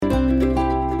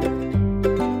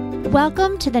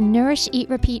Welcome to the Nourish, Eat,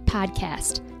 Repeat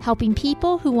podcast, helping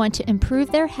people who want to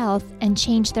improve their health and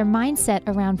change their mindset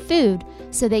around food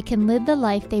so they can live the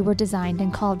life they were designed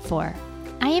and called for.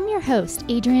 I am your host,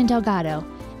 Adrienne Delgado,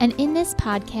 and in this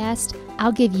podcast,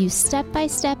 I'll give you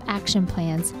step-by-step action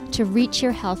plans to reach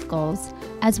your health goals,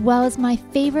 as well as my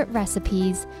favorite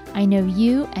recipes I know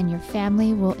you and your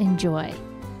family will enjoy.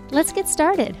 Let's get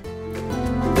started.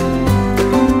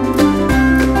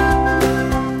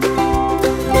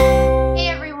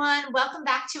 Welcome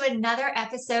back to another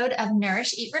episode of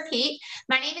Nourish, Eat, Repeat.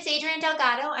 My name is Adrienne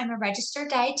Delgado. I'm a registered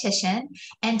dietitian,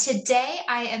 and today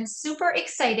I am super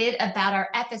excited about our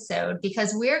episode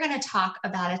because we're going to talk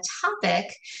about a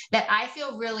topic that I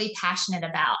feel really passionate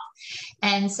about.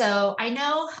 And so I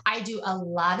know I do a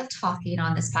lot of talking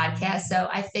on this podcast, so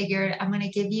I figured I'm going to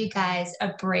give you guys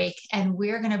a break, and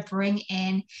we're going to bring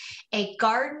in a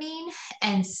gardening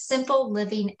and simple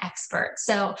living expert.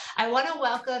 So I want to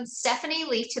welcome Stephanie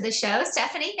Leaf to the show.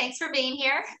 Stephanie, thanks for being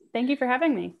here. Thank you for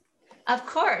having me. Of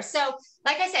course. So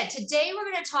like I said, today we're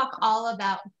going to talk all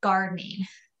about gardening,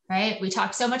 right? We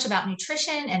talk so much about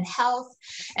nutrition and health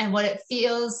and what it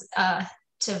feels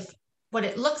what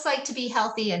it looks like to be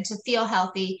healthy and to feel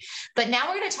healthy. But now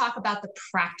we're going to talk about the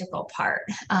practical part.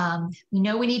 We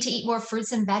know we need to eat more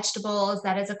fruits and vegetables.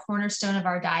 That is a cornerstone of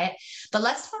our diet. But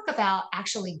let's talk about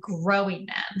actually growing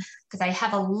them, because I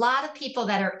have a lot of people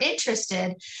that are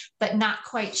interested, but not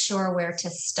quite sure where to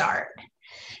start.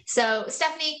 So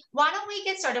Stephanie, why don't we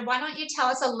get started? Why don't you tell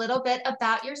us a little bit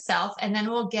about yourself, and then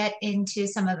we'll get into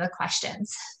some of the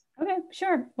questions. Okay,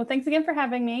 sure. Well, thanks again for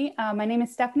having me. My name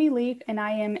is Stephanie Leaf, and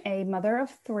I am a mother of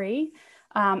three.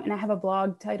 And I have a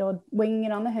blog titled Winging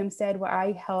It on the Homestead, where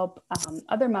I help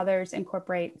other mothers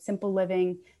incorporate simple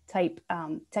living type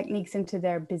techniques into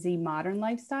their busy modern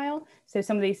lifestyle. So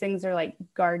some of these things are like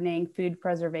gardening, food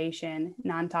preservation,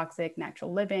 non-toxic,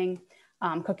 natural living,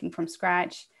 cooking from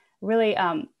scratch, really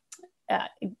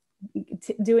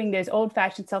doing those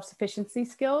old-fashioned self-sufficiency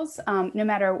skills, no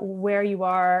matter where you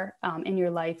are in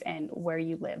your life and where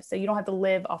you live. So you don't have to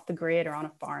live off the grid or on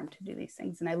a farm to do these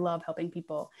things. And I love helping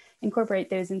people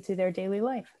incorporate those into their daily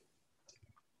life.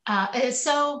 It is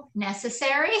so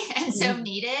necessary and so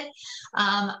needed.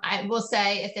 I will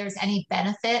say, if there's any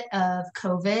benefit of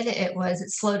COVID, it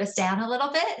slowed us down a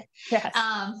little bit. Yes.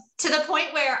 To the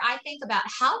point where I think about,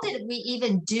 how did we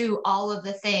even do all of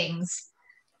the things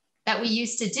that we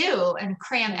used to do and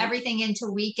cram everything into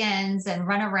weekends and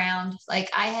run around? Like,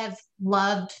 I have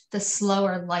loved the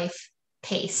slower life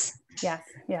pace.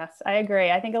 Yes, I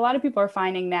agree. I think a lot of people are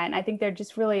finding that, and I think they're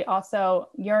just really also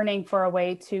yearning for a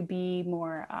way to be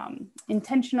more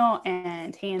intentional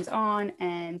and hands-on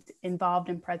and involved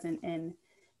and present in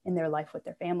their life with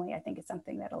their family. I think it's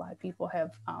something that a lot of people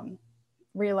have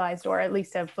realized, or at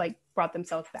least have brought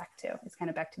themselves back to. It's kind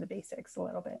of back to the basics a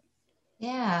little bit.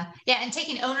 Yeah. And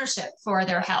taking ownership for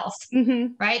their health,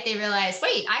 right? They realize,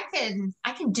 wait, I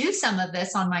can do some of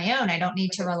this on my own. I don't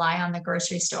need to rely on the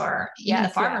grocery store, even the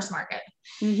farmer's market.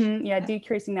 Yeah.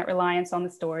 Decreasing that reliance on the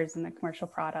stores and the commercial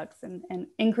products, and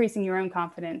increasing your own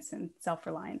confidence and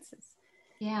self-reliance is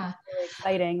really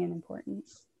exciting and important.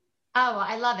 Oh, well,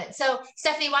 I love it. So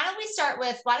Stephanie, why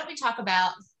don't we talk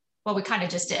about, well, we kind of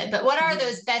just did, but what are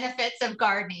those benefits of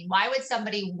gardening? Why would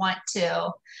somebody want to,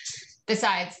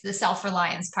 besides the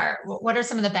self-reliance part? What are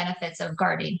some of the benefits of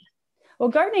gardening? Well,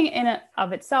 gardening in and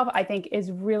of itself, I think,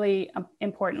 is really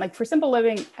important. Like, for simple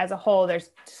living as a whole, there's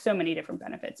so many different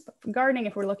benefits. But for gardening,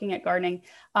 if we're looking at gardening,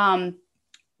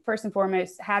 first and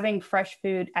foremost, having fresh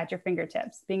food at your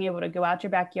fingertips, being able to go out your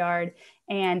backyard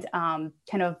and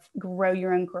kind of grow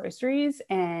your own groceries.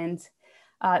 And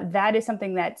that is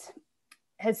something that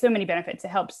has so many benefits. It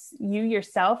helps you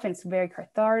yourself, and it's very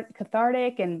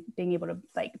cathartic, and being able to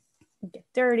get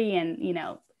dirty and,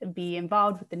 be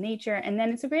involved with the nature. And then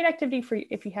it's a great activity for,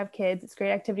 if you have kids, it's a great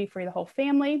activity for the whole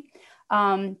family.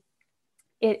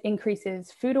 It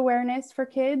increases food awareness for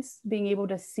kids, being able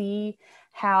to see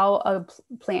how a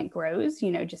plant grows,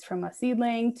 just from a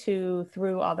seedling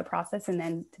through all the process, and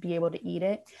then to be able to eat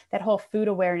it. That whole food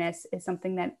awareness is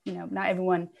something that, not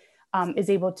everyone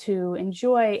is able to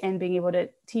enjoy, and being able to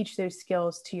teach those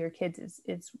skills to your kids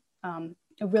is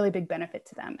a really big benefit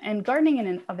to them. And gardening in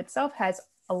and of itself has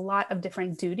a lot of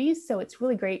different duties. So it's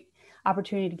really great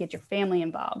opportunity to get your family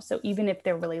involved. So even if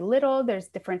they're really little, there's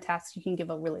different tasks you can give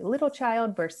a really little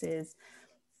child versus,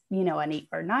 an 8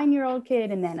 or 9-year-old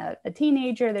kid, and then a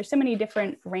teenager. There's so many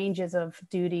different ranges of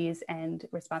duties and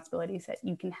responsibilities that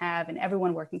you can have, and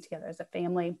everyone working together as a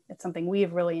family. It's something we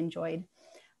have really enjoyed.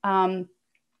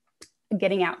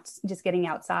 Getting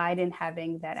outside and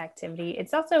having that activity.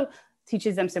 It's also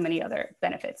teaches them so many other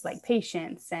benefits, like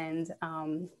patience and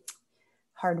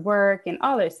hard work and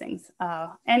all those things.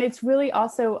 And it's really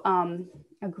also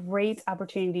a great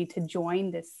opportunity to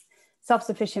join this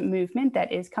self-sufficient movement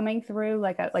that is coming through,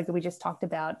 like we just talked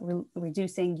about,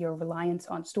 reducing your reliance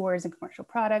on stores and commercial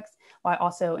products while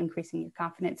also increasing your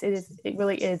confidence. It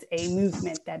really is a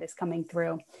movement that is coming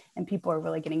through, and people are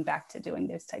really getting back to doing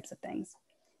those types of things.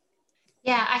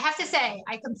 Yeah, I have to say,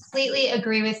 I completely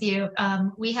agree with you.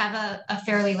 We have a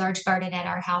fairly large garden at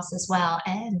our house as well.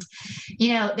 And,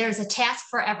 there's a task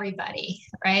for everybody,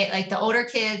 right? Like the older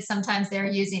kids, sometimes they're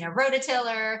using a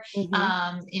rototiller.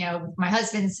 My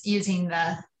husband's using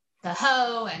the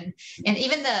hoe, and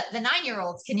even the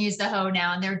 9-year-olds can use the hoe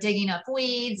now, and they're digging up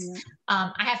weeds.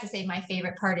 I have to say my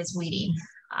favorite part is weeding.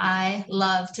 I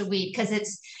love to weed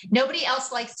because nobody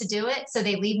else likes to do it. So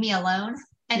they leave me alone.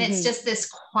 And it's just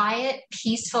this quiet,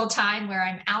 peaceful time where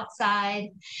I'm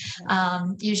outside,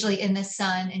 usually in the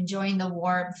sun, enjoying the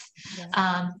warmth.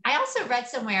 I also read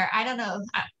somewhere, I don't know,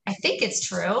 I think it's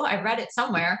true. I read it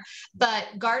somewhere, but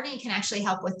gardening can actually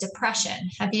help with depression.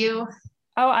 Have you?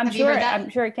 Oh, I'm sure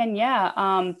it can. Yeah.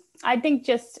 I think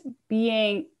just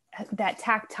being that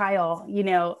tactile,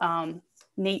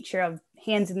 nature of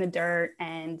hands in the dirt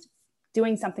and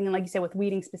doing something, and like you said, with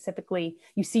weeding specifically,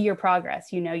 you see your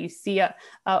progress. You see a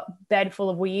bed full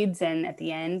of weeds, and at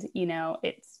the end,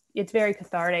 it's very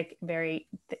cathartic, very,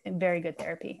 very good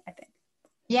therapy, I think.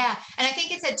 Yeah. And I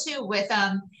think it said too, with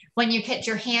when you get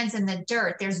your hands in the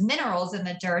dirt, there's minerals in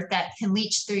the dirt that can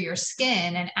leach through your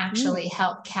skin and actually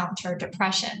help counter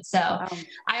depression. So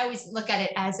I always look at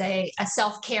it as a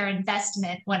self-care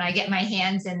investment when I get my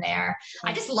hands in there.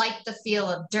 I just like the feel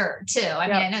of dirt too. I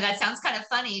mean, I know that sounds kind of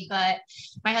funny, but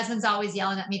my husband's always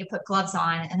yelling at me to put gloves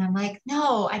on. And I'm like,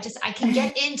 no, I can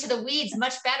get into the weeds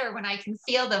much better when I can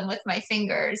feel them with my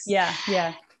fingers. Yeah.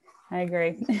 I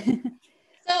agree.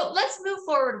 So let's move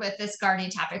forward with this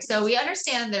gardening topic. So we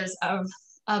understand there's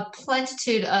a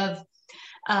plentitude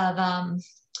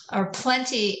or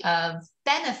plenty of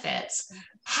benefits.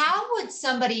 How would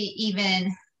somebody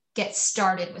even get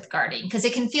started with gardening? Because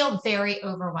it can feel very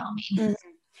overwhelming.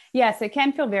 Yes, it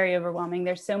can feel very overwhelming.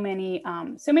 There's so many,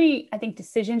 I think,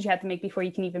 decisions you have to make before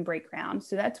you can even break ground.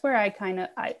 So that's where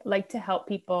I like to help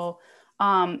people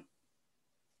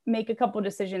make a couple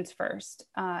decisions first.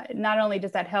 Not only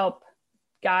does that help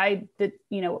guide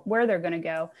where they're going to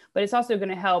go, but it's also going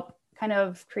to help kind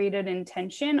of create an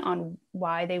intention on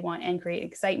why they want and create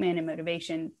excitement and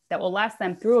motivation that will last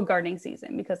them through a gardening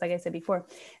season. Because like I said before,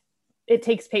 it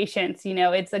takes patience,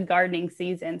 it's a gardening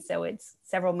season. So it's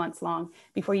several months long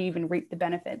before you even reap the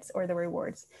benefits or the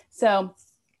rewards. So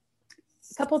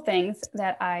a couple of things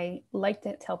that I like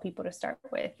to tell people to start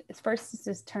with is first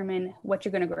is determine what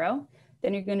you're going to grow.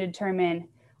 Then you're going to determine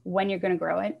when you're going to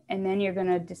grow it, and then you're going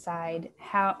to decide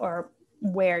how or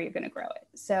where you're going to grow it.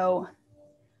 So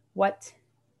what,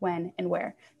 when, and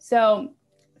where. So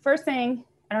first thing,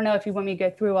 I don't know if you want me to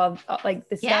go through all like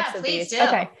the steps of these. Do.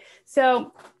 Okay.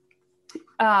 So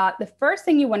the first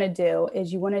thing you want to do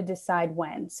is you want to decide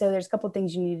when. So there's a couple of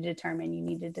things you need to determine. You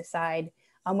need to decide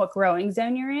what growing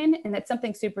zone you're in. And that's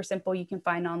something super simple you can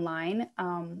find online.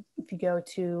 If you go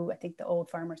to, I think the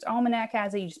Old Farmer's Almanac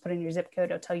has it, you just put in your zip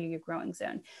code, it'll tell you your growing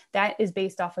zone. That is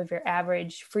based off of your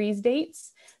average freeze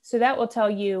dates. So that will tell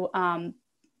you,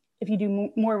 if you do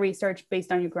more research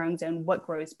based on your growing zone, what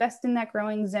grows best in that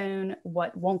growing zone,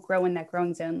 what won't grow in that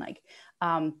growing zone. Like,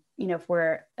 if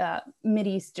we're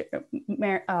Mid-East,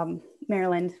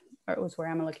 Maryland, or it was where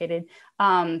I'm located,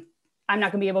 I'm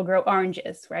not going to be able to grow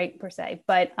oranges, right, per se,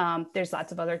 but there's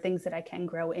lots of other things that I can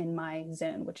grow in my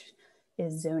zone, which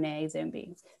is zone A, zone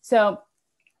B. So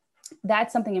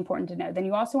that's something important to know. Then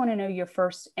you also want to know your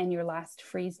first and your last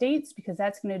freeze dates, because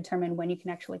that's going to determine when you can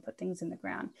actually put things in the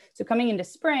ground. So coming into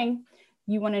spring,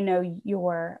 you want to know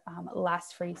your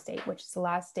last freeze date, which is the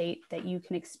last date that you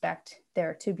can expect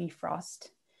there to be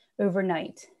frost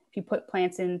overnight. If you put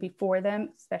plants in before them,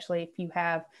 especially if you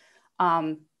have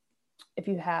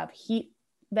heat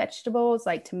vegetables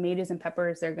like tomatoes and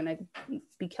peppers, they're going to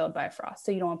be killed by a frost.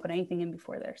 So you don't want to put anything in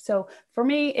before there. So for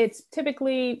me, it's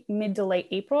typically mid to late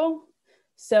April.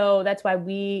 So that's why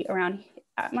we around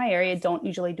my area don't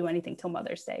usually do anything till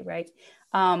Mother's Day, right?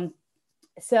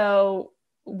 So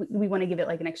we want to give it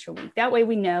like an extra week. That way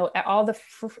we know all the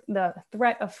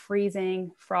threat of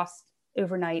freezing frost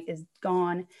overnight is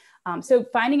gone. So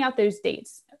finding out those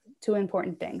dates, two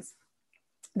important things.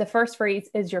 The first freeze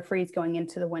is your freeze going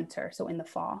into the winter, so in the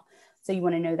fall. So you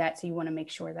want to know that. So you want to make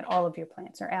sure that all of your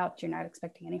plants are out. You're not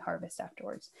expecting any harvest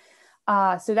afterwards.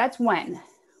 So that's when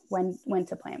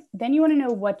to plant. Then you want to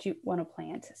know what you want to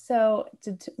plant. So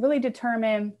to really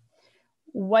determine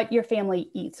what your family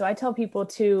eats. So I tell people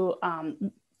to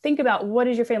think about, what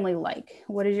does your family like?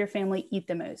 What does your family eat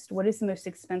the most? What is the most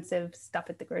expensive stuff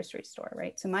at the grocery store,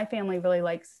 right? So my family really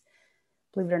likes,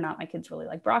 believe it or not, my kids really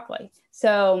like broccoli.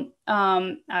 So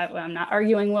I'm not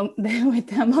arguing with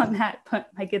them on that, but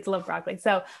my kids love broccoli.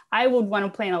 So I would want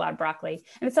to plant a lot of broccoli.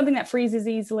 And it's something that freezes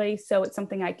easily. So it's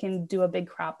something I can do a big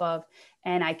crop of,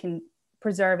 and I can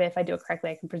preserve it. If I do it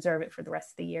correctly, I can preserve it for the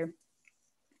rest of the year.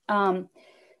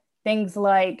 Things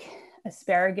like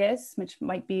asparagus, which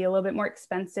might be a little bit more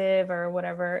expensive or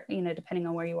whatever, depending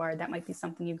on where you are, that might be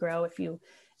something you grow if you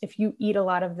eat a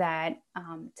lot of that.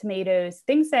 Tomatoes,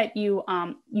 things that you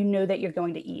that you're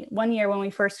going to eat. One year when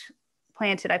we first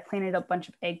planted, I planted a bunch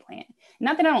of eggplant.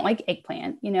 Not that I don't like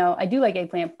eggplant, I do like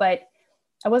eggplant, but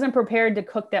I wasn't prepared to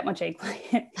cook that much eggplant,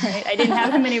 right? I didn't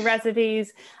have that many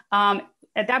recipes.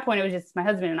 At that point, it was just my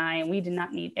husband and I, and we did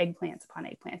not need eggplants upon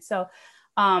eggplants. So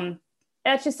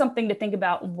that's just something to think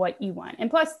about what you want. And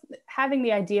plus, having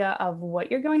the idea of what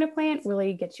you're going to plant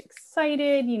really gets you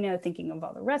excited, thinking of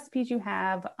all the recipes you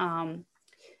have.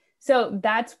 So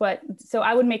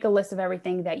I would make a list of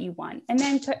everything that you want, and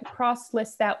then cross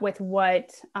list that with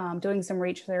doing some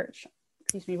research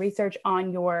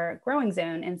on your growing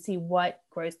zone and see what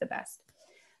grows the best.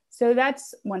 So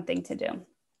that's one thing to do.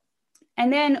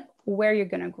 And then where you're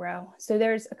going to grow. So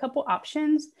there's a couple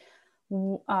options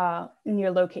in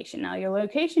your location. Now, your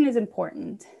location is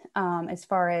important as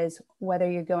far as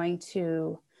whether you're going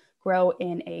to grow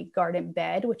in a garden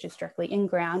bed, which is directly in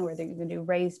ground, whether you're going to do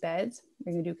raised beds,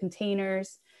 you're going to do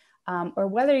containers, or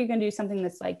whether you're going to do something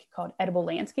that's called edible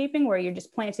landscaping, where you're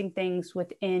just planting things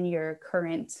within your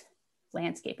current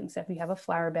landscaping. So if you have a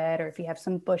flower bed, or if you have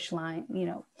some bush line,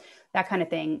 that kind of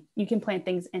thing, you can plant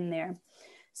things in there.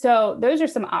 So those are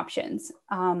some options.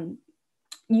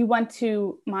 You want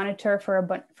to monitor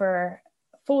for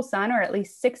full sun, or at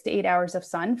least 6 to 8 hours of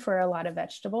sun for a lot of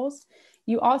vegetables.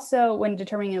 You also, when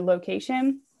determining a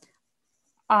location,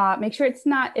 make sure it's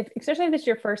not, especially if it's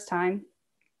your first time,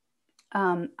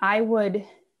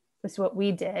 what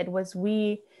we did was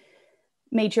we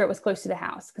made sure it was close to the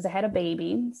house, because I had a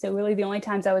baby. So really the only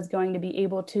times I was going to be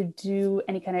able to do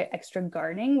any kind of extra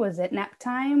gardening was at nap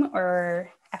time or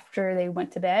after they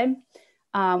went to bed.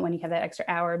 When you have that extra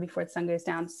hour before the sun goes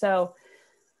down. So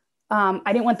I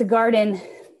didn't want the garden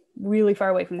really far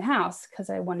away from the house, because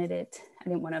I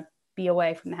didn't want to be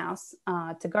away from the house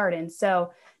to garden.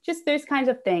 So just those kinds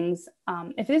of things.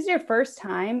 If this is your first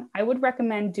time, I would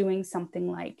recommend doing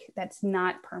something that's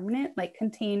not permanent, like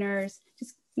containers.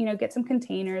 Just, get some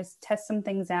containers, test some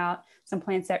things out, some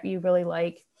plants that you really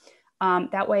like.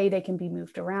 That way they can be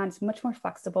moved around. It's much more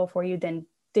flexible for you than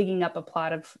digging up a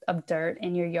plot of dirt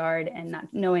in your yard and not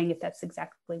knowing if that's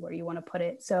exactly where you want to put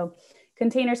it. So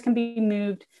containers can be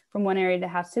moved from one area of the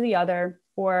house to the other,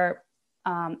 or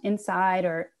inside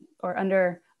or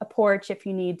under a porch if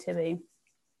you need to be.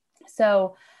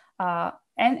 So,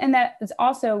 and that is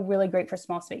also really great for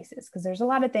small spaces, because there's a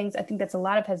lot of things, I think that's a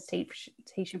lot of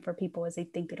hesitation for people, is they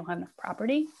think they don't have enough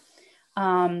property.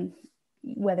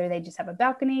 Whether they just have a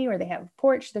balcony or they have a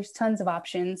porch, there's tons of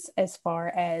options as far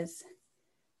as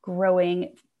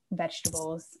growing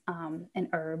vegetables and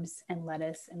herbs and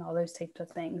lettuce and all those types of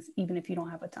things, even if you don't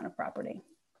have a ton of property.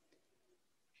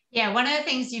 Yeah, one of the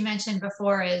things you mentioned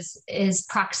before is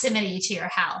proximity to your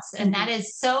house. And that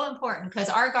is so important, because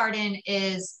our garden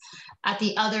is at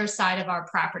the other side of our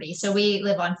property. So we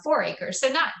live on 4 acres. So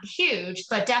not huge,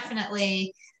 but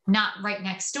definitely not right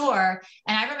next door.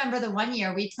 And I remember the one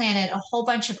year we planted a whole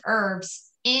bunch of herbs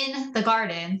in the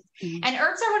garden. And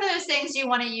herbs are one of those things you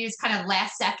want to use kind of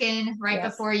last second, right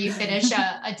before you finish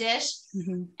a dish.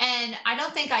 And I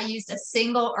don't think I used a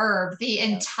single herb the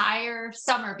entire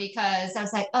summer, because I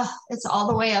was like, oh, it's all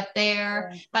the way up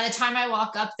there. By the time I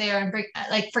walk up there and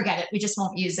forget it, we just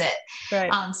won't use it.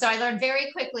 So I learned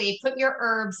very quickly, put your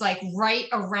herbs right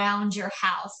around your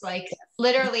house,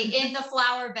 literally in the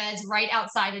flower beds right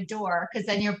outside a door, because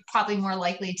then you're probably more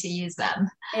likely to use them.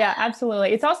 Yeah,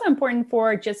 absolutely. It's also important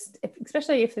for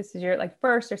especially if this is your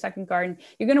first or second garden,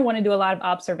 you're going to want to do a lot of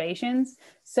observations.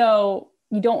 So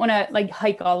you don't want to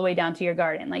hike all the way down to your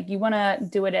garden. You want to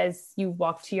do it as you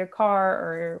walk to your car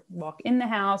or walk in the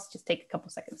house. Just take a couple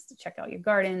seconds to check out your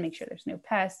garden, make sure there's no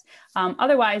pests.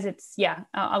 Otherwise it's,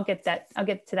 I'll get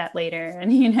to that later.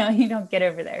 And you don't get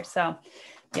over there. So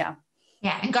yeah.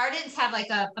 Yeah. And gardens have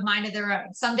a mind of their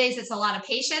own. Some days it's a lot of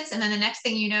patience. And then the next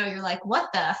thing you know, you're like,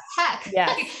 what the heck?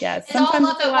 Yeah. It's all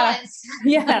up at once.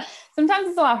 Yeah. Sometimes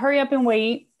it's a lot, hurry up and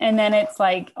wait. And then it's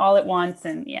all at once.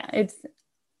 And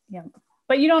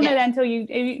but you don't know that until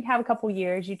you have a couple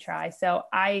years, you try. So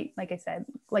like I said,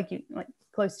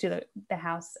 close to the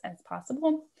house as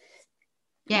possible.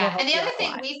 will Yeah. help And the you other out a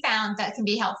thing lot. we found that can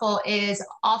be helpful is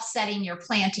offsetting your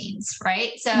plantings,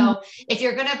 right? Mhm. So if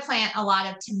you're going to plant a lot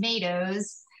of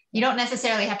tomatoes, you don't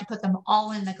necessarily have to put them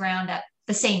all in the ground at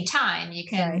the same time. You Right.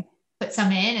 can put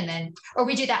some in and then, or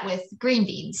we do that with green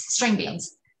beans, string Yep.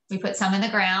 beans. We put some in the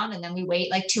ground and then we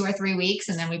wait like 2 or 3 weeks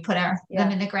and then we put them Yeah.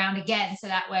 in the ground again. So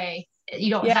that way you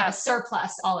don't have a Yeah.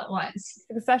 surplus all at once.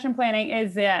 Succession planning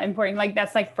is important. Like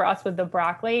that's like for us with the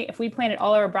broccoli. If we planted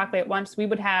all our broccoli at once, we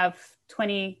would have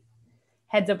 20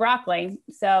 heads of broccoli.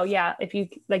 So yeah, if you,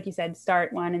 like you said,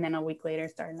 start one and then a week later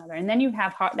start another, and then you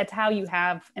have, that's how you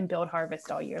have and build harvest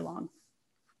all year long,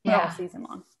 or all Yeah. season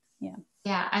long. Yeah.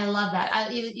 Yeah, I love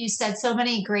that. You said so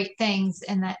many great things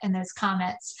in those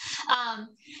comments.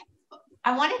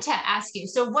 I wanted to ask you,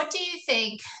 so what do you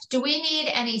think? Do we need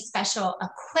any special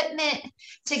equipment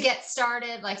to get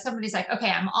started? Like somebody's like,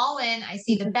 okay, I'm all in. I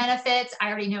see the benefits. I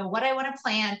already know what I want to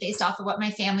plant based off of what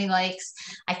my family likes.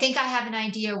 I think I have an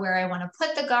idea where I want to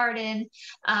put the garden.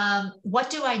 What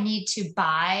do I need to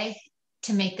buy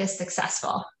to make this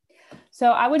successful?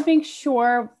 So I would make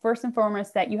sure first and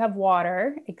foremost that you have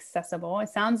water accessible. It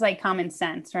sounds like common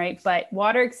sense, right? But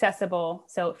water accessible.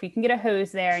 So if you can get a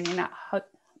hose there and you're not,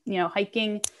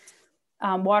 hiking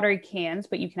watery cans,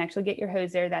 but you can actually get your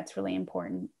hose there. That's really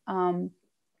important.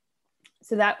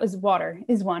 So that was water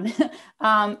is one.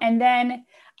 And then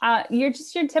your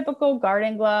typical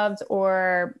garden gloves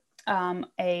or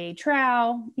a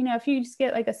trowel. If you just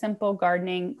get like a simple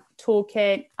gardening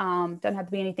toolkit, doesn't have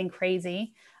to be anything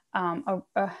crazy. A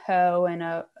hoe and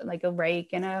a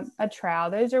rake and a trowel.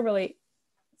 Those are really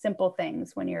simple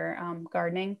things when you're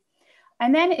gardening.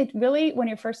 And then it really, when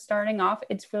you're first starting off,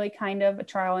 it's really kind of a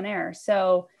trial and error.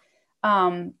 So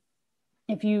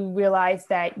if you realize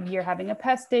that you're having a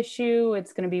pest issue,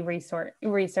 it's going to be research.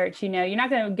 You're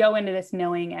not going to go into this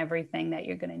knowing everything that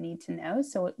you're going to need to know.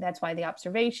 So that's why the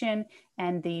observation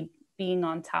and the being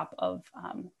on top of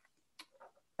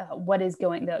what is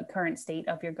the current state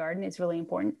of your garden is really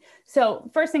important. So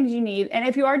first things you need, and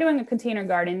if you are doing a container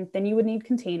garden, then you would need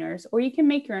containers, or you can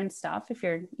make your own stuff. If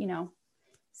you're,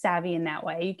 savvy in that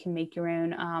way, you can make your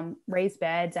own raised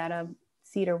beds out of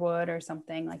cedar wood or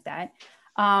something like that.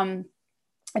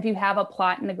 If you have a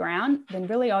plot in the ground, then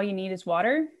really all you need is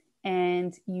water,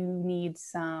 and you need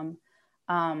some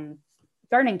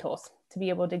gardening tools to be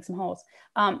able to dig some holes.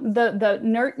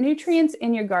 The nutrients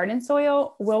in your garden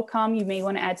soil will come. You may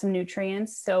want to add some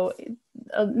nutrients. So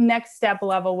next step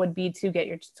level would be to get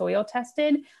your soil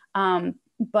tested.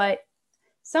 But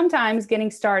sometimes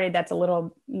getting started, that's a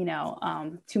little,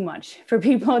 too much for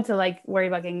people to worry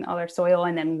about getting all their soil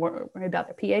and then worry about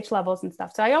their pH levels and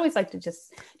stuff. So I always like to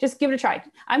just give it a try.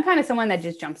 I'm kind of someone that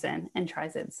just jumps in and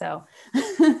tries it. So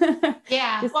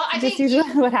yeah, I think usually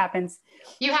what happens.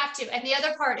 You have to. And the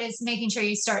other part is making sure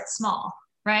you start small,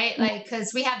 right?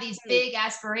 Because we have these big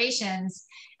aspirations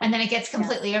and then it gets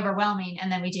completely overwhelming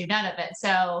and then we do none of it.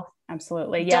 So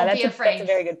absolutely. Yeah. Don't be afraid. That's a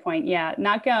very good point. Yeah.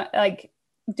 Not going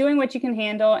doing what you can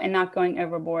handle and not going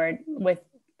overboard with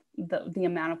the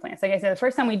amount of plants. Like I said, the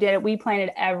first time we did it, we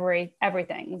planted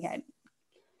everything. We had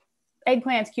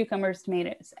eggplants, cucumbers,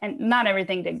 tomatoes, and not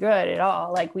everything did good at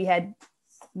all.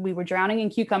 We were drowning in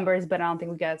cucumbers, but I don't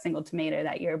think we got a single tomato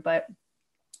that year. But,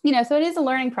 so it is a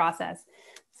learning process.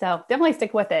 So definitely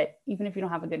stick with it, even if you don't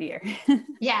have a good year.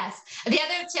 Yes. The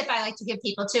other tip I like to give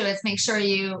people too is make sure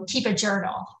you keep a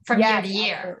journal from year to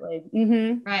year. Absolutely.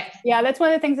 Mm-hmm. Right. Yeah, that's one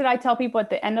of the things that I tell people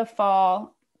at the end of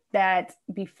fall, that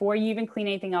before you even clean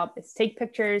anything up, is take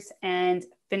pictures and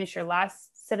finish your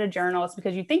last set of journals,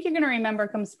 because you think you're going to remember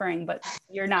come spring, but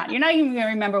you're not. You're not even going to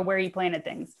remember where you planted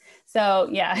things. So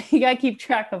yeah, you got to keep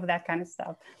track of that kind of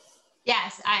stuff.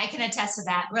 Yes, I can attest to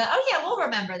that. We'll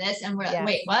remember this. And we're like,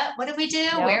 wait, what? What did we do?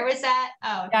 Yep. Where was that?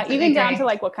 Oh, yeah, even down to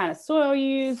what kind of soil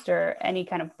you used or any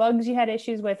kind of bugs you had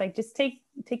issues with. Just take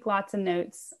lots of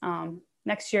notes.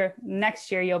 Next year,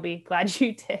 you'll be glad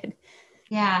you did.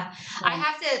 Yeah, I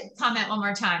have to comment one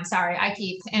more time. Sorry, I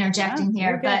keep interjecting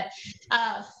here, but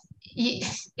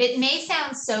it may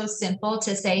sound so simple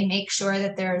to say, make sure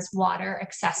that there's water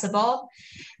accessible.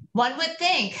 One would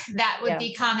think that would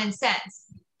be common sense.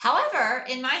 However,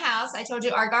 in my house, I told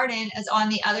you our garden is on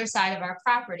the other side of our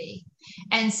property.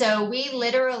 And so we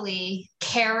literally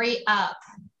carry up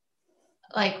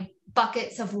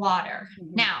buckets of water.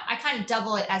 Mm-hmm. Now, I kind of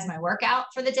double it as my workout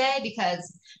for the day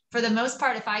because for the most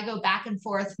part, if I go back and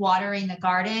forth watering the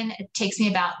garden, it takes me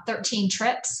about 13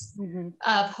 trips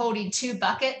of holding 2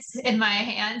 buckets in my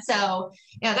hand. So,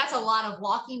 that's a lot of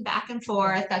walking back and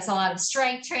forth. That's a lot of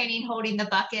strength training, holding the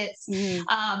buckets.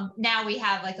 Now we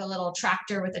have like a little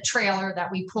tractor with a trailer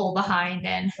that we pull behind.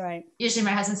 And usually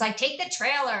my husband's like, take the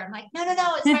trailer. I'm like, no,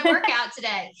 it's my workout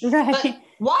today. But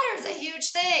water is a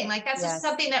huge thing. Like that's just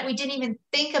something that we didn't even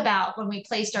think about when we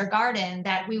placed our garden,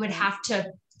 that we would have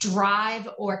to drive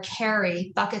or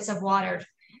carry buckets of water,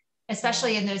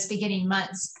 especially in those beginning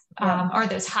months, or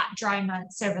those hot, dry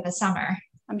months over the summer.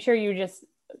 I'm sure you were just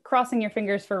crossing your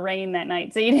fingers for rain that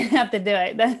night, so you didn't have to do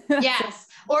it. Yes.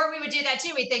 Or we would do that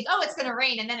too. We think, oh, it's going to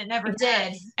rain. And then it never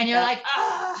did. And you're like,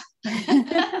 ah.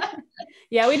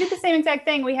 Yeah, we did the same exact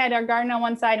thing. We had our garden on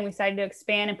one side and we decided to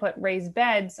expand and put raised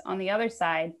beds on the other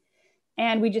side.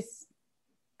 And we just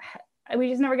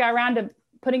never got around to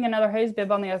putting another hose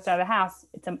bib on the other side of the house.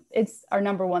 It's our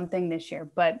number one thing this year.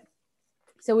 But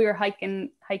so we were hiking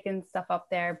stuff up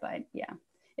there, but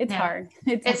it's hard.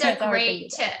 It's a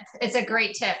great tip. It's a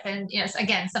great tip. And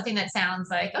again, something that sounds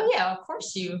like, oh yeah, of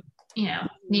course you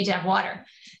need to have water.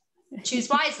 Choose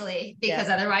wisely, because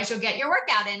otherwise you'll get your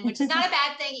workout in, which is not a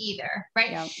bad thing either.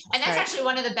 Right. And that's actually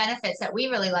one of the benefits that we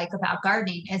really like about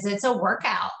gardening, is it's a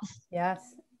workout. Yes.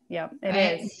 Yep.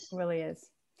 It is. It really is.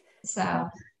 So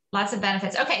lots of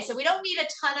benefits. Okay. So we don't need a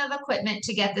ton of equipment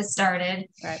to get this started.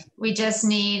 Right. We just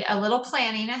need a little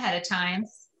planning ahead of time,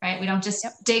 right? We don't just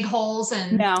dig holes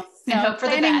and hope for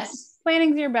the best.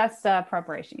 Planning's your best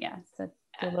preparation. Yeah. So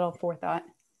a little forethought.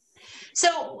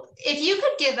 So if you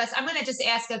could give us, I'm going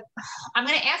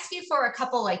to ask you for a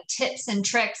couple like tips and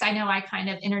tricks. I know I kind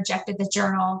of interjected the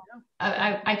journal.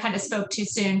 I kind of spoke too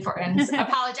soon and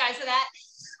apologize for that.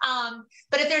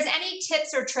 But if there's any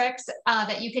tips or tricks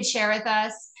that you could share with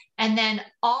us, and then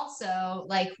also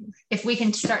like if we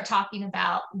can start talking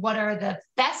about what are the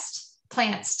best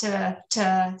plants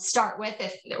to start with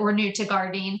if we're new to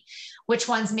gardening, which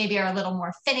ones maybe are a little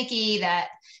more finicky that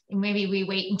maybe we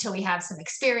wait until we have some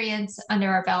experience under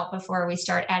our belt before we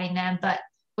start adding them. But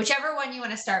whichever one you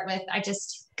want to start with, I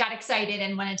just got excited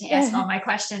and wanted to ask all my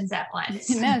questions at once.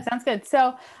 No, sounds good.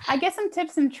 So I guess some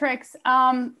tips and tricks.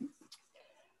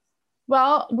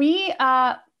 Well,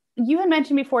 you had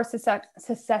mentioned before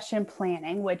succession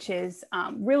planning, which is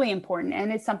really important.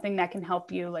 And it's something that can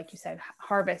help you, like you said,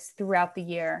 harvest throughout the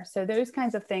year. So those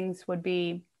kinds of things would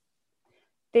be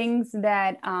things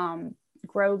that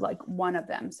grow like one of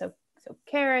them. So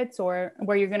carrots, or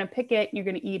where you're going to pick it, you're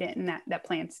going to eat it, and that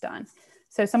plant's done.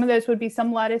 So some of those would be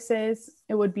some lettuces.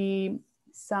 It would be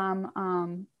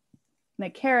some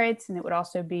like carrots, and it would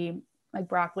also be like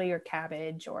broccoli or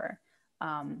cabbage or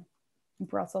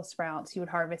Brussels sprouts. You would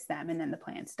harvest them, and then the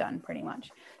plant's done pretty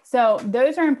much. So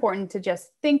those are important to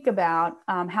just think about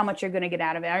how much you're going to get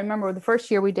out of it. I remember the first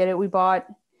year we did it,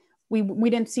 we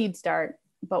didn't seed start,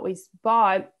 but we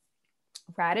bought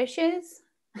radishes.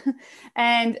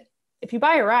 And if you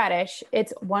buy a radish,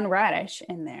 it's one radish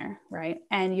in there, right?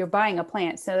 And you're buying a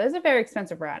plant. So there's a very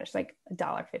expensive radish, like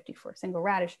 $1.50 for a single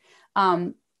radish.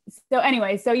 So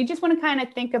anyway, so you just want to kind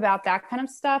of think about that kind of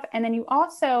stuff. And then you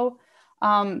also,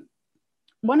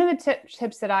 one of the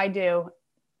tips that I do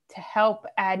to help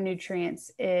add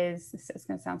nutrients is, it's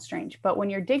going to sound strange, but when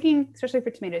you're digging, especially for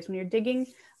tomatoes, when you're digging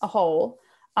a hole,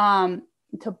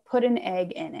 to put an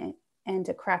egg in it and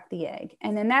to crack the egg.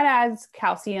 And then that adds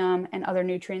calcium and other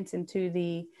nutrients into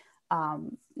the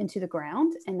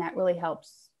ground. And that really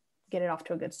helps get it off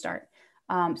to a good start.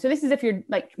 So this is if you're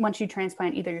like, once you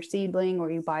transplant either your seedling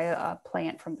or you buy a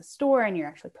plant from the store and you're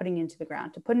actually putting it into the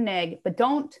ground, to put an egg, but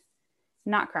don't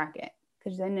not crack it,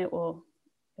 because then it will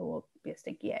be a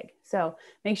stinky egg. So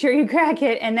make sure you crack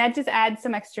it, and that just adds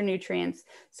some extra nutrients.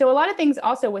 So a lot of things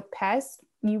also with pests,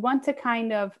 you want to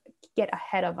kind of get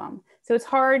ahead of them. So it's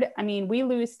hard. I mean, we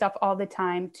lose stuff all the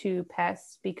time to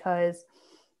pests because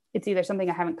it's either something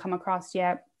I haven't come across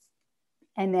yet,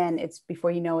 and then it's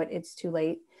before you know it, it's too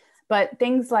late. But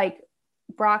things like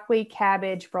broccoli,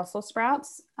 cabbage, Brussels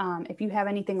sprouts, if you have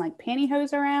anything like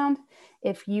pantyhose around,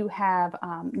 if you have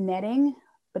netting,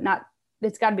 but not,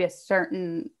 it's got to be a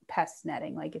certain pest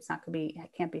netting. Like it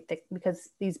can't be thick, because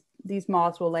these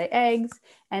moths will lay eggs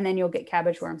and then you'll get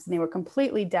cabbage worms, and they will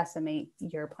completely decimate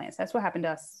your plants. That's what happened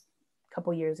to us a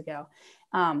couple years ago.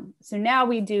 So now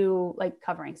we do like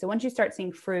covering. So once you start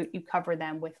seeing fruit, you cover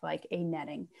them with like a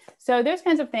netting. So those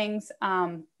kinds of things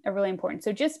are really important.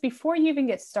 So just before you even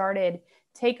get started,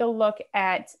 take a look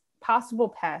at possible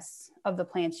pests of the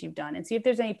plants you've done and see if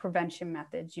there's any prevention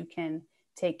methods you can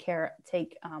take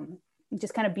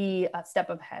just kind of be a step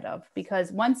ahead of,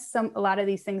 because once a lot of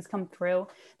these things come through,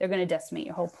 they're going to decimate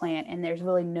your whole plant and there's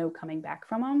really no coming back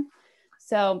from them.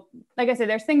 So like I said,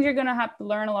 there's things you're going to have to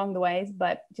learn along the ways,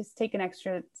 but just take an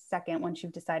extra second once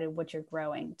you've decided what you're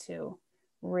growing to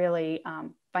really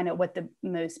find out what the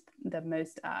most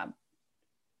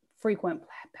frequent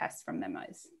pest from them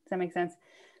is. Does that make sense?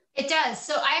 It does.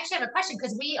 So I actually have a question,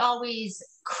 because we always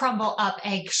crumble up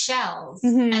egg shells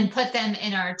and put them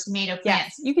in our tomato plants.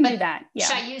 Yes, you can do that. Yeah.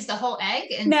 Should I use the whole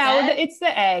egg instead? No, it's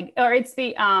the egg, or it's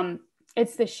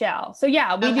the shell. So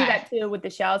yeah, we do that too with the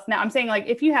shells. Now I'm saying, like,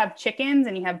 if you have chickens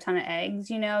and you have a ton of eggs,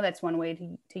 that's one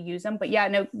way to use them. But yeah,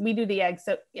 no, we do the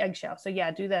eggshell. So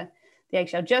yeah, do the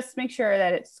eggshell. Just make sure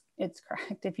that it's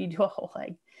correct if you do a whole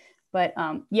egg. But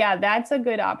yeah, that's a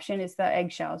good option, is the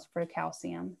eggshells for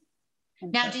calcium.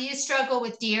 Now, do you struggle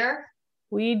with deer?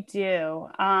 We do.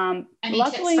 Any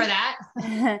luckily, tips for that?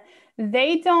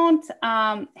 They don't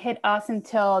hit us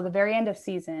until the very end of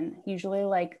season, usually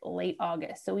like late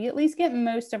August. So we at least get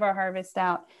most of our harvest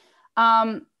out.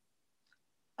 I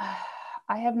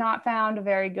have not found a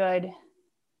very good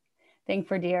thing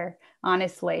for deer,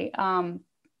 honestly. Yeah,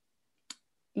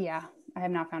 I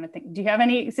have not found a thing. Do you have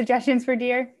any suggestions for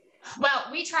deer? Well,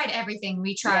 we tried everything.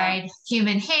 We tried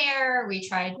human hair. We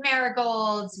tried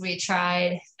marigolds. We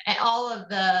tried all of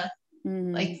the,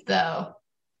 like I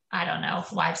don't know,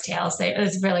 wives' tales. It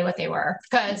was really what they were,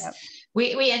 because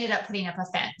we ended up putting up a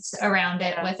fence around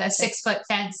it with a 6-foot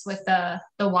fence with the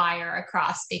wire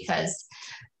across, because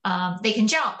they can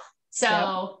jump.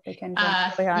 So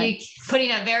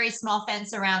putting a very small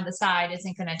fence around the side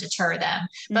isn't going to deter them.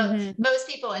 But most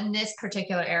people in this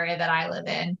particular area that I live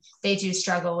in, they do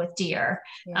struggle with deer.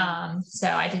 So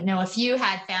I didn't know if you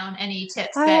had found any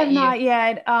tips. I have not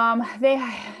yet.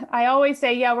 I always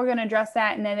say, we're going to address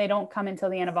that. And then they don't come until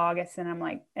the end of August. And I'm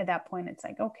like, at that point, it's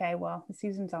like, okay, well, the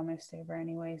season's almost over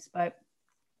anyways. But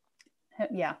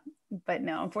but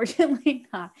no, unfortunately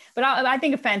not. But I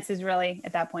think a fence is really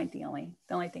at that point the only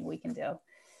thing we can do.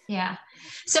 Yeah.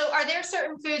 So are there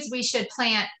certain foods we should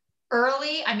plant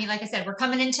early? I mean, like I said, we're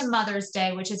coming into Mother's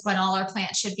Day, which is when all our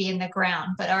plants should be in the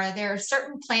ground. But are there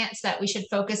certain plants that we should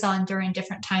focus on during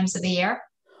different times of the year?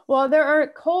 Well, there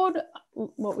are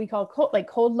what we call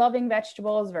cold loving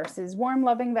vegetables versus warm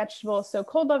loving vegetables. So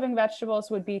cold loving vegetables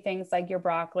would be things like your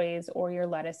broccolis or your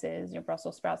lettuces, your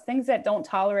Brussels sprouts, things that don't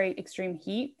tolerate extreme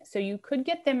heat. So you could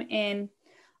get them in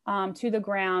to the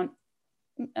ground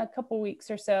a couple weeks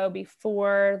or so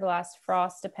before the last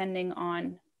frost, depending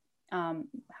on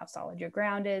how solid your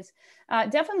ground is.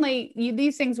 Definitely,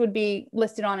 these things would be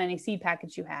listed on any seed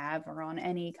package you have, or on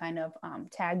any kind of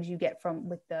tags you get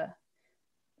with the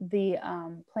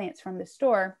plants from the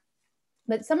store.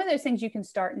 But some of those things you can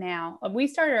start now. We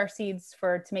started our seeds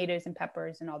for tomatoes and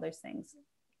peppers and all those things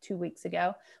 2 weeks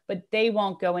ago, but they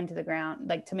won't go into the ground.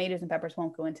 Like tomatoes and peppers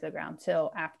won't go into the ground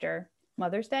till after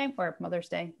Mother's Day, or Mother's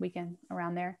Day weekend,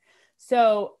 around there.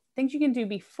 So things you can do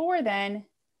before then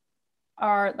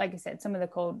are, like I said, some of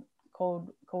the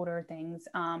colder things.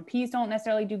 Peas don't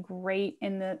necessarily do great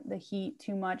in the heat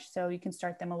too much, so you can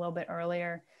start them a little bit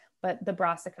earlier. But the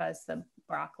brassicas, the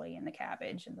broccoli and the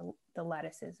cabbage and the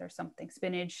lettuces or something.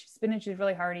 Spinach is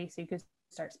really hardy, so you could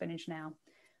start spinach now.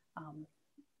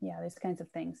 These kinds of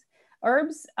things.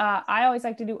 Herbs, I always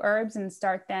like to do herbs and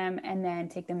start them and then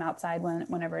take them outside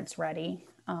whenever it's ready,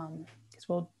 because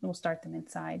we'll start them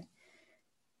inside.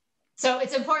 So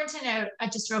it's important to note,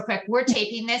 just real quick, we're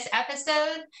taping this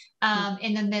episode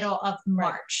in the middle of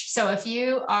March. Right. So if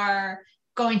you are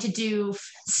going to do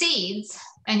seeds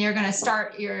and you're going to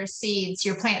start your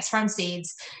plants from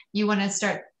seeds, you want to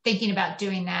start thinking about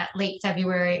doing that late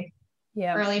February,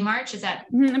 early March. Is that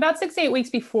about 6 to 8 weeks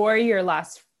before your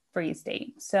last freeze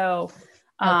date? So,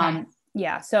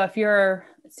 so if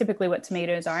it's typically what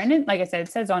tomatoes are, and like I said,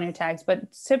 it says on your tags,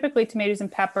 but typically tomatoes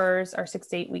and peppers are 6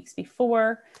 to 8 weeks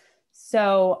before.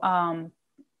 So,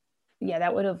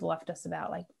 that would have left us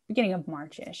about like beginning of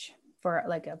March-ish for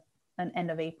like an end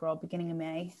of April, beginning of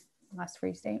May, last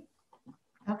freeze date.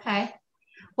 Okay.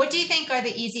 What do you think are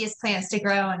the easiest plants to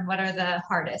grow, and what are the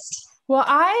hardest? Well,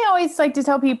 I always like to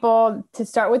tell people to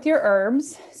start with your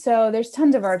herbs. So there's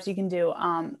tons of herbs you can do.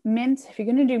 Mint, if you're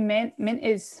going to do mint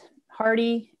is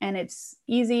hardy and it's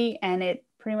easy and it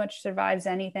pretty much survives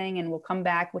anything and will come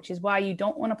back, which is why you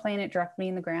don't want to plant it directly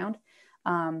in the ground.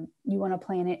 You want to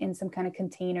plant it in some kind of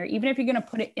container, even if you're going to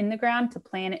put it in the ground, to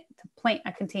plant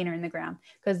a container in the ground,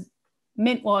 because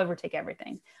mint will overtake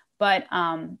everything. But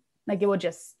it will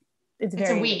just, it's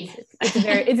a weed.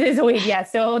 It is a weed. Yeah.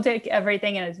 So it'll take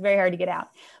everything and it's very hard to get out,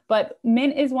 but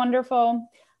mint is wonderful.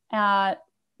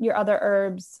 Your other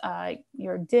herbs,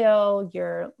 your dill,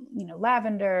 your,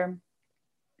 lavender,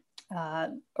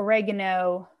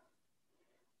 oregano,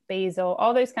 basil,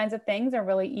 all those kinds of things are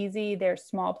really easy. They're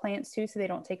small plants too, so they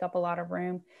don't take up a lot of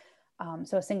room.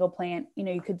 So a single plant,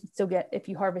 you could still get, if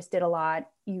you harvested a lot,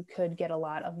 you could get a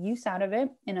lot of use out of it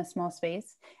in a small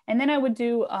space. And then I would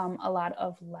do a lot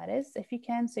of lettuce if you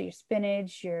can. So your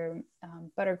spinach, your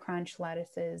butter crunch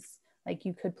lettuces, like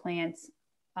you could plant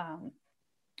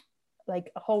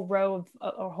like a whole row of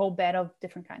a whole bed of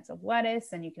different kinds of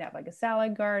lettuce, and you could have like a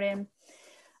salad garden.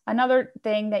 Another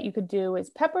thing that you could do is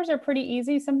peppers are pretty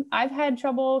easy. I've had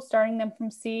trouble starting them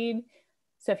from seed.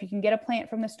 So if you can get a plant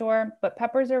from the store, but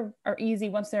peppers are easy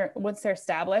once they're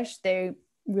established, they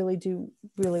really do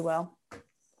really well.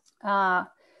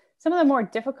 Some of the more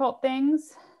difficult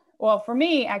things, well, for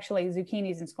me, actually,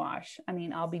 zucchinis and squash. I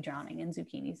mean, I'll be drowning in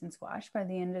zucchinis and squash by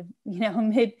the end of,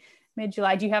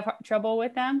 mid-July. Do you have trouble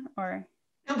with them or?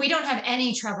 No, we don't have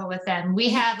any trouble with them. We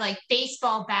have like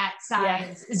baseball bat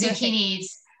size zucchinis.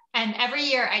 And every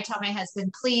year I tell my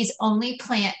husband, please only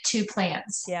plant 2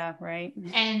 plants. Yeah, right.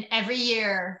 And every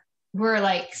year we're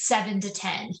like 7 to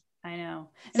 10. I know.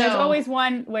 And there's always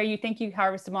one where you think you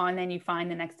harvest them all, and then you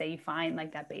find the next day you find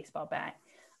like that baseball bat.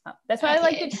 That's why I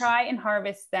like to try and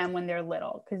harvest them when they're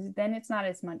little, because then it's not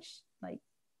as much like,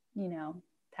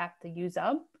 have to use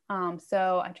up.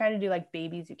 So I try to do like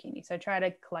baby zucchini. So I try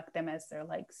to collect them as they're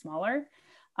like smaller,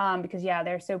 because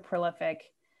they're so prolific.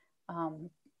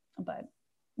 But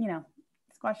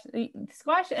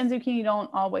squash and zucchini don't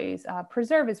always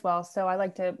preserve as well. So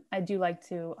I do like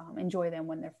to enjoy them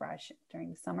when they're fresh during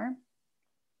the summer.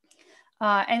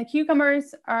 And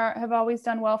cucumbers have always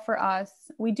done well for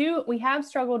us. We have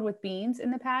struggled with beans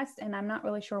in the past, and I'm not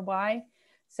really sure why.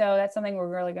 So that's something we're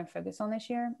really going to focus on this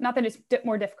year. Not that it's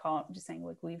more difficult, I'm just saying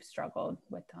like we've struggled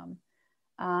with them.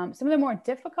 Some of the more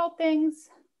difficult things,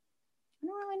 I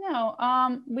don't really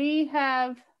know. We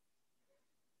have,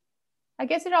 I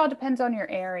guess it all depends on your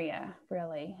area,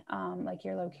 really, like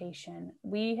your location.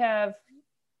 I'm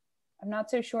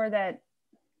not so sure that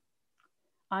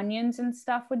onions and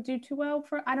stuff would do too well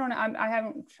for, I don't know.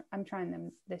 I'm trying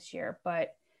them this year,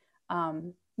 but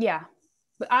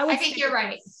But I think you're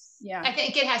right. Yeah. I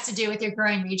think it has to do with your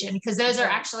growing region, because those are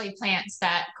actually plants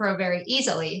that grow very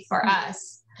easily for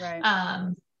us.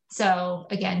 Right. So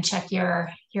again, check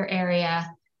your area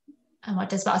and what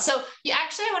does well. So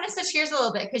I want to switch gears a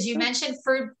little bit, because you mentioned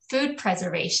food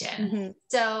preservation. Mm-hmm.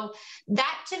 So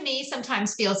that to me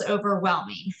sometimes feels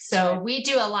overwhelming. So we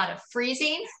do a lot of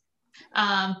freezing,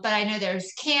 but I know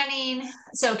there's canning.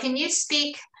 So can you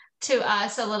speak to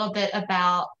us a little bit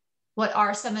about what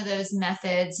are some of those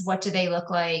methods? What do they look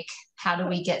like? How do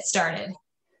we get started?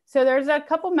 So there's a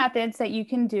couple methods that you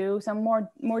can do, some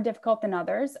more difficult than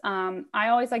others. I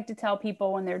always like to tell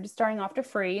people when they're just starting off to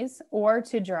freeze or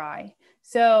to dry.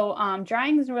 So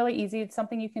drying is really easy. It's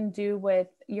something you can do with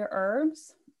your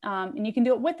herbs, and you can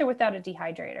do it with or without a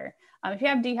dehydrator. If you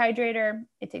have a dehydrator,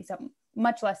 it takes up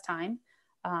much less time,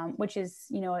 which is,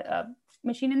 a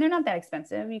machine, and they're not that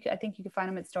expensive. I think you can find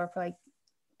them at the store for like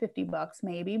 $50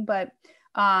 maybe, but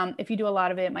if you do a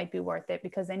lot of it, it might be worth it,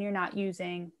 because then you're not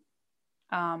using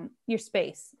your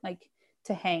space like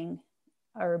to hang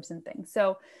herbs and things.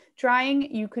 So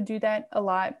drying, you could do that a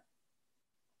lot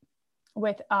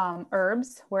with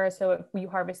herbs, so if you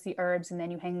harvest the herbs and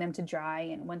then you hang them to dry,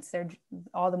 and once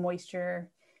all the moisture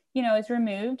is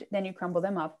removed, then you crumble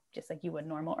them up just like you would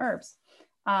normal herbs,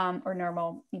 or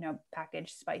normal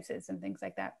packaged spices and things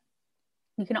like that.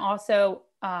 You can also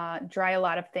dry a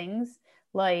lot of things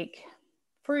like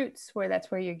fruits, that's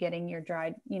where you're getting your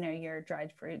dried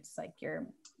fruits, like your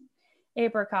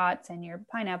apricots and your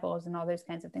pineapples and all those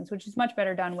kinds of things, which is much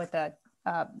better done with a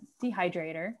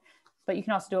dehydrator, but you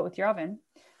can also do it with your oven.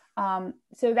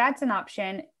 So that's an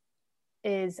option,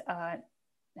 is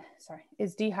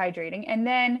dehydrating. And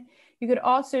then you could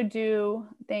also do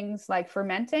things like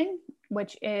fermenting,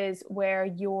 which is where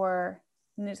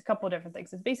and there's a couple of different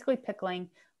things. It's basically pickling,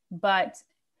 but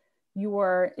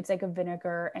it's like a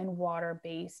vinegar and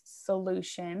water-based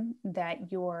solution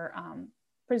that you're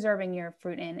preserving your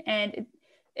fruit in. And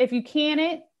if you can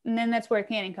it, and then that's where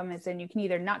canning comes in. You can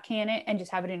either not can it and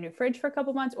just have it in your fridge for a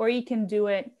couple months, or you can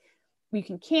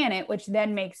can it, which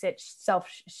then makes it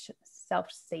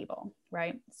self-stable,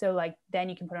 right? So like then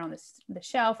you can put it on the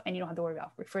shelf, and you don't have to worry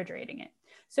about refrigerating it.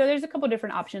 So there's a couple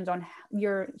different options on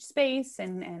your space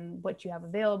and what you have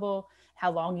available,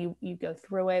 how long you go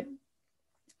through it.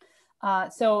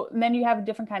 So then you have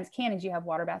different kinds of cannings. You have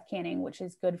water bath canning, which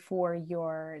is good for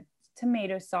your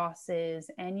tomato sauces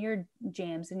and your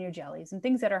jams and your jellies and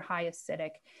things that are high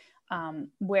acidic,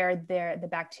 where the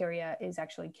bacteria is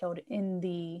actually killed in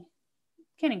the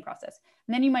canning process.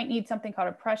 And then you might need something called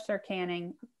a pressure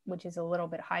canning, which is a little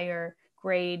bit higher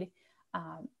grade,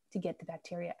 to get the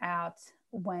bacteria out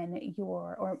when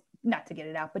you're, or not to get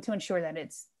it out, but to ensure that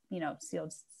it's,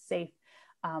 sealed safe,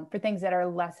 for things that are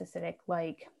less acidic,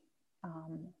 like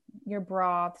your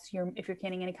broths, if you're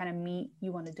canning any kind of meat,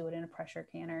 you want to do it in a pressure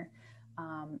canner,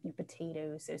 your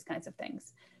potatoes, those kinds of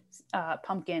things.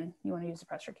 Pumpkin, you want to use a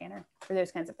pressure canner for those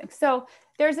kinds of things. So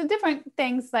there's a different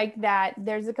things like that.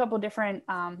 There's a couple different,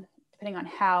 depending on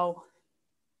how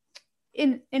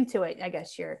into it, I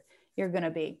guess you're going to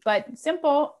be, but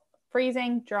simple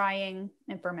freezing, drying,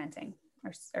 and fermenting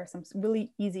are some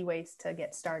really easy ways to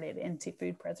get started into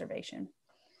food preservation.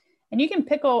 And you can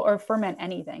pickle or ferment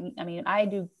anything. I mean, I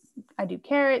do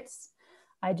carrots.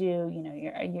 I do,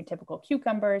 your typical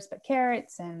cucumbers, but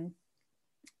carrots and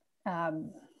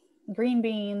green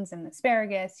beans and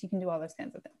asparagus. You can do all those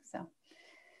kinds of things. So,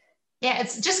 yeah,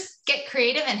 it's just get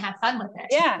creative and have fun with it.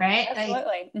 Yeah, right.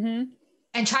 Absolutely.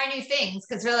 And try new things,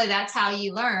 because really that's how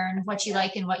you learn what you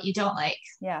like and what you don't like.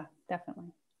 Yeah,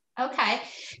 definitely. Okay.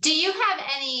 Do you have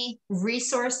any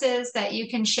resources that you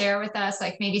can share with us?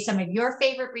 Like maybe some of your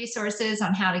favorite resources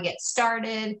on how to get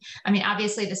started? I mean,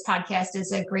 obviously this podcast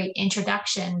is a great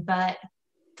introduction, but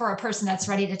for a person that's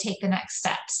ready to take the next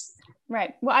steps.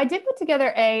 Right. Well, I did put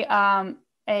together a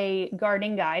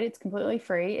gardening guide. It's completely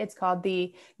free. It's called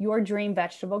the Your Dream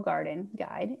Vegetable Garden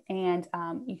Guide. And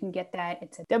you can get that.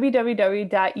 It's at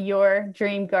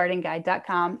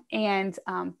www.yourdreamgardenguide.com. And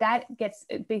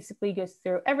it basically goes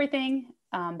through everything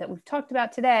that we've talked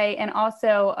about today. And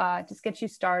also just gets you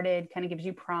started, kind of gives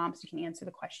you prompts. You can answer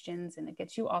the questions and it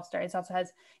gets you all started. It also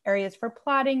has areas for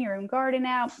plotting your own garden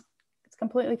out. It's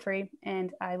completely free.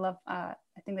 And I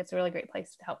think that's a really great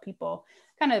place to help people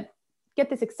kind of get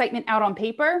this excitement out on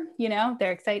paper,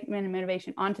 their excitement and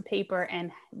motivation onto paper, and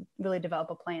really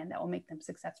develop a plan that will make them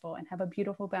successful and have a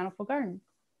beautiful, bountiful garden.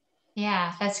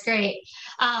 Yeah, that's great.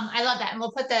 I love that. And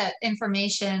we'll put the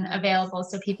information available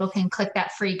so people can click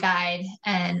that free guide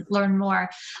and learn more.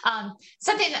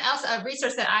 Something else, a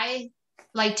resource that I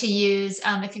like to use,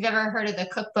 if you've ever heard of the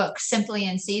cookbook, Simply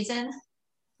in Season.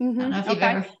 I don't know if you've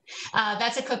ever,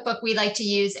 that's a cookbook we like to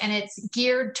use, and it's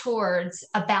geared towards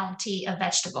a bounty of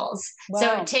vegetables. Wow,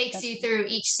 so it takes you through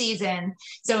each season.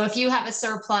 So if you have a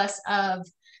surplus of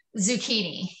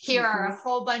zucchini, here are a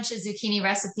whole bunch of zucchini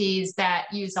recipes that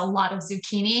use a lot of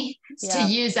zucchini to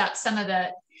use up some of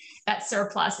that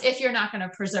surplus if you're not going to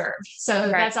preserve.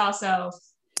 So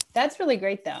that's really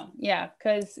great though. Yeah.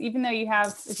 Cause even though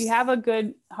if you have a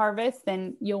good harvest,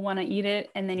 then you'll want to eat it.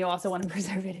 And then you'll also want to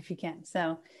preserve it if you can.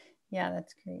 So yeah,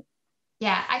 that's great.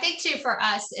 Yeah. I think too, for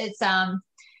us, it's, a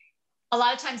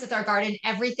lot of times with our garden,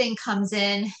 everything comes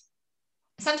in.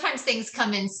 Sometimes things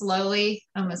come in slowly,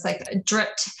 almost like a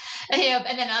dripped,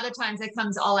 and then other times it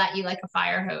comes all at you like a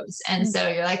fire hose. And so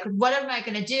you're like, what am I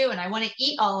going to do? And I want to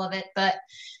eat all of it, but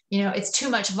it's too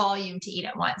much volume to eat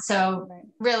at once. So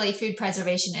really food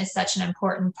preservation is such an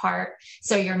important part.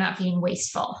 So you're not being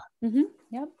wasteful. Mm-hmm.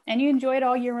 Yep. And you enjoy it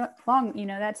all year long.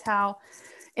 That's how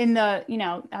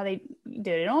how they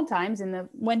did it all times in the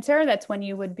winter. That's when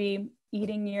you would be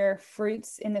eating your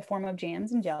fruits in the form of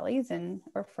jams and jellies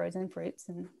or frozen fruits.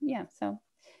 And so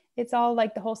it's all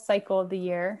like the whole cycle of the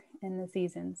year and the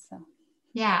seasons. So.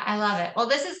 Yeah, I love it. Well,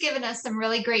 this has given us some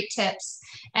really great tips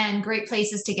and great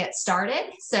places to get started.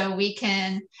 So we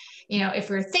can, if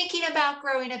we're thinking about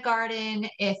growing a garden,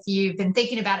 if you've been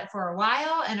thinking about it for a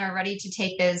while and are ready to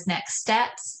take those next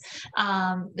steps,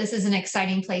 this is an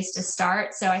exciting place to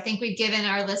start. So I think we've given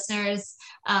our listeners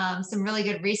some really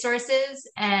good resources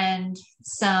and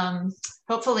some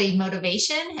hopefully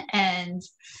motivation and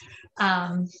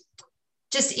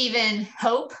just even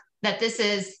hope that this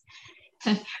is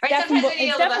it's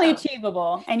definitely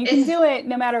achievable, and you can do it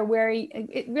no matter where.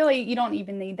 You don't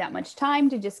even need that much time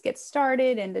to just get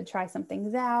started and to try some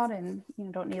things out, and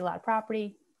don't need a lot of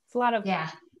property. It's a lot of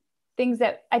things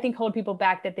that I think hold people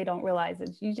back that they don't realize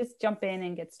is you just jump in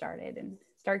and get started and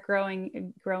start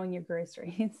growing your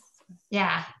groceries.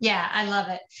 Yeah, I love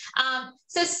it.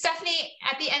 So Stephanie,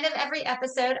 at the end of every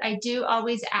episode, I do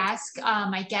always ask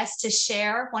my guests to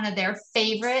share one of their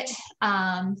favorite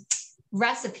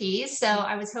recipes. So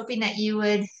I was hoping that you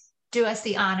would do us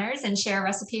the honors and share a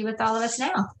recipe with all of us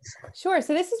now. Sure.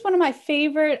 So this is one of my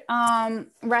favorite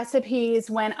recipes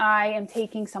when I am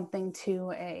taking something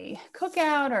to a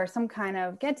cookout or some kind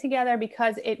of get together,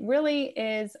 because it really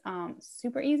is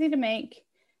super easy to make.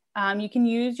 You can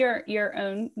use your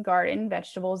own garden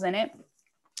vegetables in it.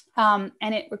 And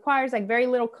it requires like very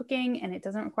little cooking, and it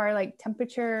doesn't require like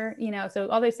temperature, so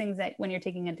all those things that when you're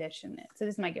taking a dish in it. So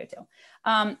this is my go-to.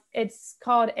 It's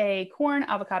called a corn,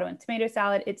 avocado, and tomato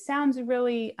salad. It sounds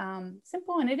really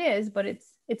simple, and it is, but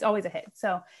it's it's always a hit.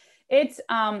 So it's,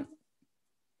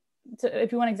 so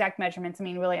if you want exact measurements, I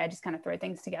mean, really, I just kind of throw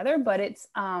things together, but it's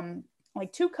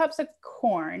like 2 cups of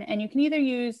corn, and you can either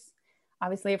use,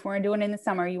 obviously, if we're doing it in the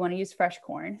summer, you want to use fresh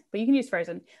corn, but you can use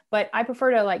frozen, but I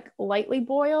prefer to like lightly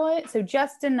boil it. So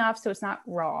just enough so it's not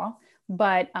raw,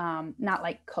 but not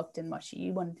like cooked and mushy.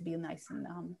 You want it to be nice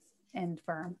and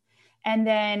firm. And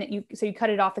then you cut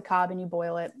it off the cob and you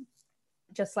boil it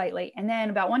just slightly. And then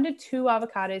about 1 to 2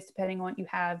 avocados, depending on what you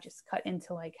have, just cut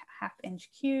into like 1/2-inch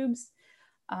cubes.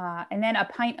 And then a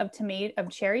pint of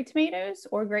cherry tomatoes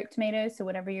or grape tomatoes. So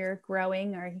whatever you're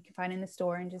growing or you can find in the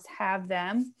store, and just have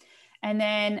them. And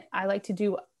then I like to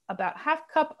do about 1/2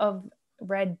 cup of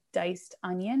red diced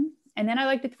onion. And then I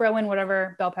like to throw in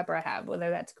whatever bell pepper I have, whether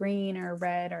that's green or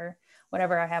red or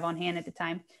whatever I have on hand at the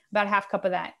time, about 1/2 cup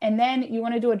of that. And then you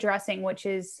want to do a dressing, which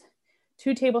is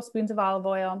 2 tablespoons of olive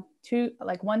oil,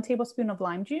 1 tablespoon of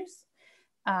lime juice,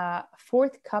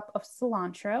 1/4 cup of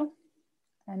cilantro,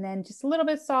 and then just a little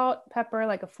bit of salt, pepper,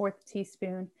 like a 1/4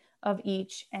 teaspoon of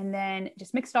each. And then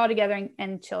just mix it all together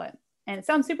and chill it. And it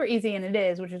sounds super easy, and it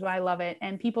is, which is why I love it.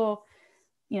 And people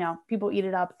eat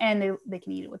it up, and they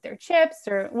can eat it with their chips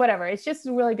or whatever. It's just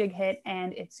a really big hit,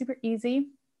 and it's super easy.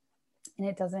 And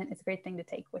it's a great thing to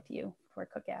take with you for a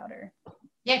cookout or.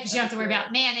 Yeah, because you don't have to worry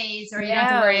about mayonnaise, or you don't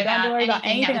have to worry about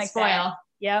anything that would spoil. That.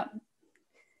 Yep.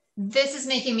 This is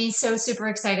making me so super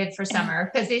excited for summer,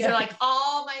 because these are like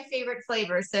all my favorite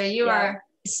flavors. So you are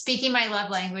speaking my love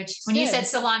language. When you said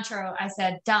cilantro, I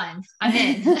said, done, I'm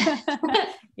in.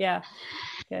 Yeah.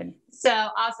 Good. So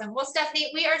awesome. Well,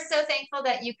 Stephanie, we are so thankful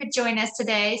that you could join us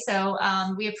today. So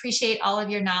we appreciate all of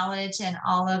your knowledge and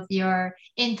all of your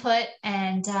input.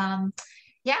 And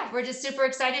we're just super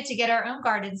excited to get our own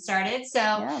garden started.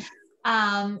 So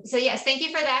yes, thank you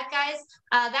for that, guys.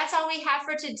 That's all we have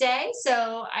for today.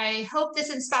 So I hope this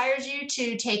inspires you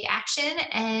to take action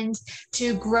and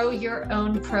to grow your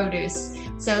own produce.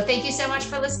 So thank you so much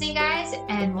for listening, guys,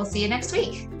 and we'll see you next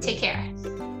week. Take care.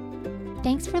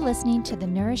 Thanks for listening to the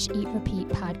Nourish, Eat, Repeat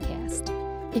podcast.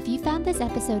 If you found this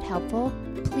episode helpful,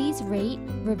 please rate,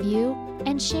 review,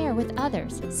 and share with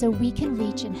others so we can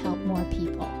reach and help more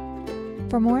people.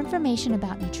 For more information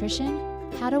about nutrition,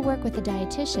 how to work with a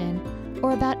dietitian,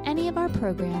 or about any of our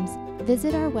programs,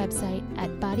 visit our website at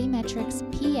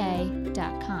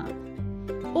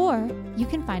bodymetricspa.com. Or you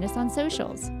can find us on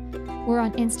socials. We're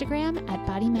on Instagram at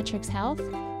Bodymetrics Health,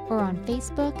 or on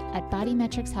Facebook at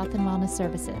Bodymetrics Health and Wellness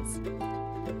Services.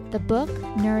 The book,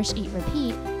 Nourish, Eat,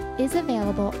 Repeat, is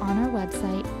available on our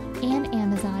website and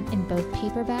Amazon in both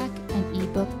paperback and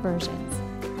ebook versions.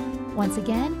 Once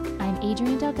again, I'm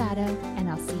Adrienne Delgado, and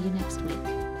I'll see you next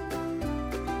week.